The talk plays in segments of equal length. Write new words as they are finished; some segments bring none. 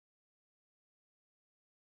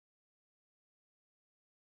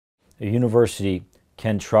A university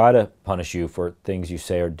can try to punish you for things you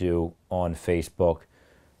say or do on Facebook.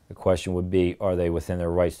 The question would be, are they within their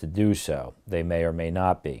rights to do so? They may or may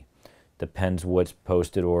not be. Depends what's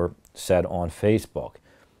posted or said on Facebook.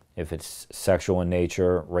 If it's sexual in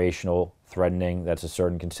nature, racial, threatening, that's a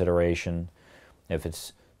certain consideration. If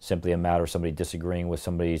it's simply a matter of somebody disagreeing with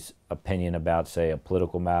somebody's opinion about, say, a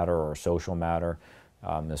political matter or a social matter,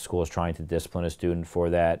 the school is trying to discipline a student for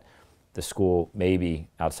that, the school may be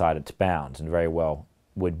outside its bounds, and very well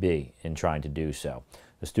would be in trying to do so.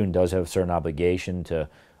 The student does have a certain obligation to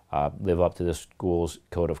live up to the school's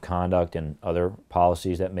code of conduct and other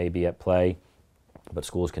policies that may be at play, but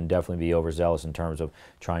schools can definitely be overzealous in terms of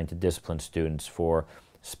trying to discipline students for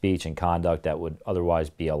speech and conduct that would otherwise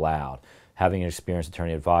be allowed. Having an experienced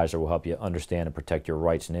attorney advisor will help you understand and protect your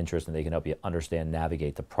rights and interests, and they can help you understand and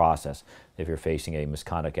navigate the process if you're facing a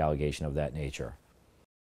misconduct allegation of that nature.